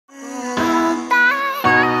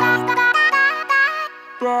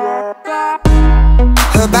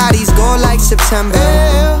bodies go like September.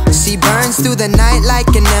 She burns through the night like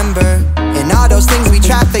an ember. And all those things we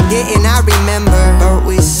try forgetting, I remember. But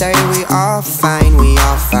we say we all fine, we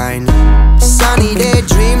all fine. Sunny day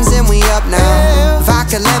dreams and we up now.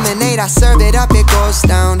 Vodka lemonade, I serve it up, it goes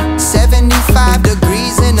down. 75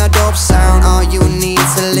 degrees in a dope sound. All you need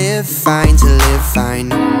to live fine, to live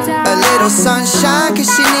fine. A little sunshine cause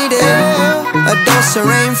she need it. A dose of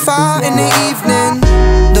rainfall in the evening.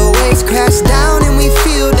 The waves crash down and we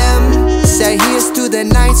feel them. Say here's to the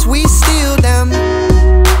nights we steal them.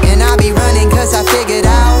 And I be running cause I figured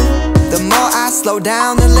out, the more I slow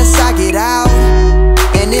down, the less I get out.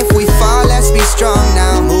 And if we fall, let's be strong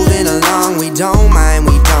now. Moving along, we don't mind,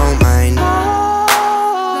 we don't mind.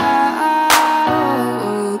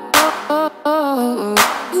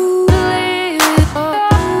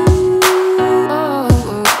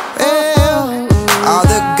 All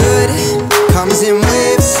the good comes in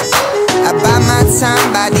waves. I buy my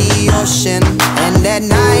time by the ocean. And at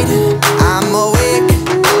night, I'm awake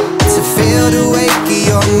to feel the wake of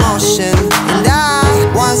your motion. And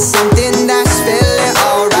I want something that's feeling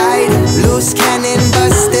alright. Loose cannon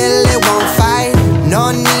but still it won't fight.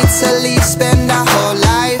 No need to leave, spend our whole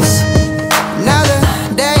lives. Another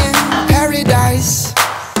day in paradise.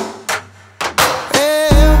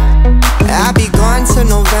 I be going to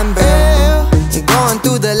November, going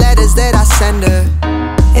through the letters that I send her,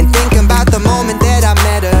 and thinking about the moment that I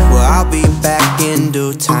met her. Well, I'll be back in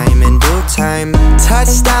due time, in due time.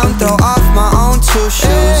 Touchdown, throw off my own two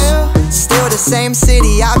shoes. Still the same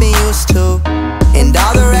city I've been used to. And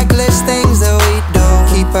all the reckless things that we do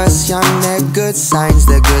keep us young, they're good signs,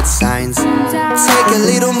 they're good signs. Take a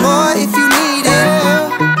little more if you need it.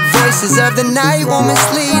 Voices of the night won't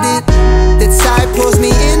mislead it. The tide pulls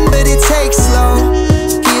me in but it takes slow.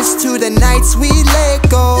 Here's to the nights we let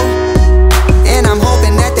go. And I'm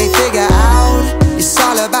hoping that they figure out it's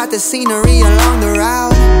all about the scenery along the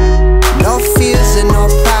route. No fears and no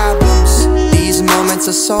problems. These moments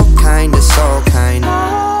are so kind, they're so kind.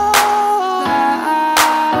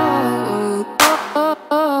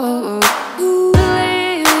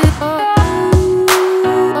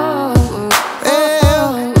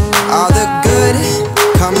 All the good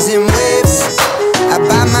comes in waves. I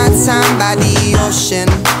buy my time by the ocean.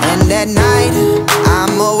 And at night,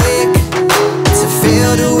 I'm awake to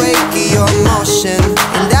feel the wake of your motion.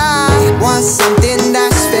 And I want something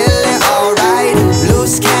that's feeling alright.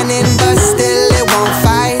 Loose cannon but still it won't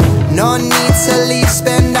fight. No need to leave,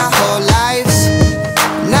 spend our whole lives.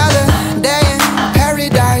 Another day in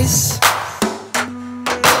paradise.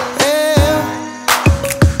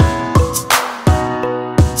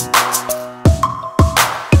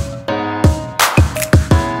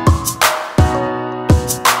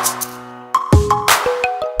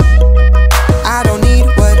 I don't need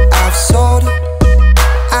what I've sold,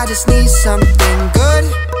 I just need something good.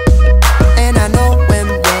 And I know when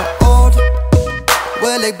we're old,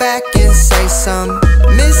 we'll look back and say some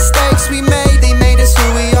mistakes we made, they made us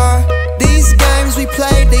who we are. These games we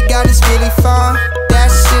played, they got us really far. That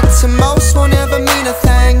shit to most won't ever mean a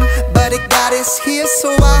thing, but it got us here, so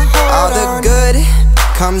I hold on. All the good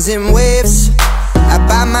comes in waves. I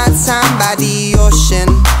buy my time by the ocean.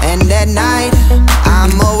 And at night,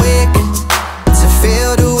 I'm awake to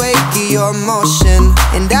feel the wake of your motion.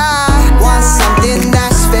 And I